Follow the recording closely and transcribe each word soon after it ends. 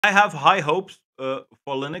I have high hopes for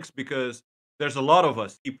Linux because there's a lot of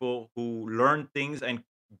us people who learn things and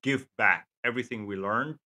give back everything we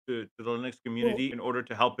learn to the Linux Well, community in order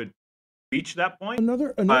to help it reach that point.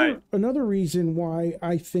 another I another another reason why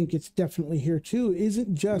I think it's definitely here too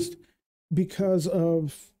isn't just because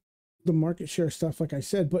of the market share stuff, like I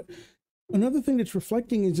said, but another thing that's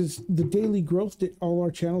reflecting is the daily growth that all our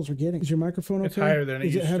channels are getting. Is your microphone It's okay? higher than it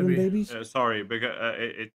Is it used to having be. babies? sorry because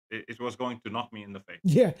it was going to knock me in the face.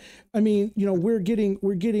 Yeah, I mean, we're getting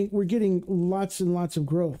lots and lots of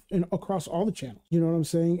growth and across all the channels. You know what I'm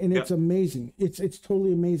saying? And Yeah, it's amazing. It's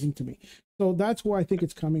totally amazing to me. So that's why I think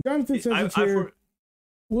it's coming. Jonathan says I it's I here. for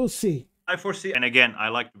We'll see. I foresee, and again, I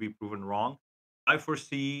like to be proven wrong. I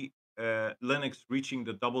foresee Linux reaching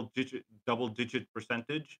the double digit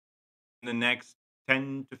percentage in the next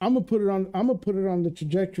 10 to I'm gonna put it on the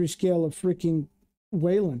trajectory scale of freaking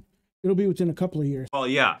Wayland. It'll be within a couple of years well,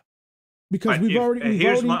 yeah. because But we've if already we've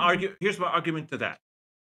already here's my argument to that.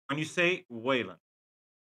 When you say Wayland,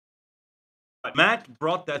 Matt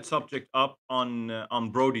brought that subject up on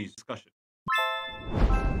Brody's discussion.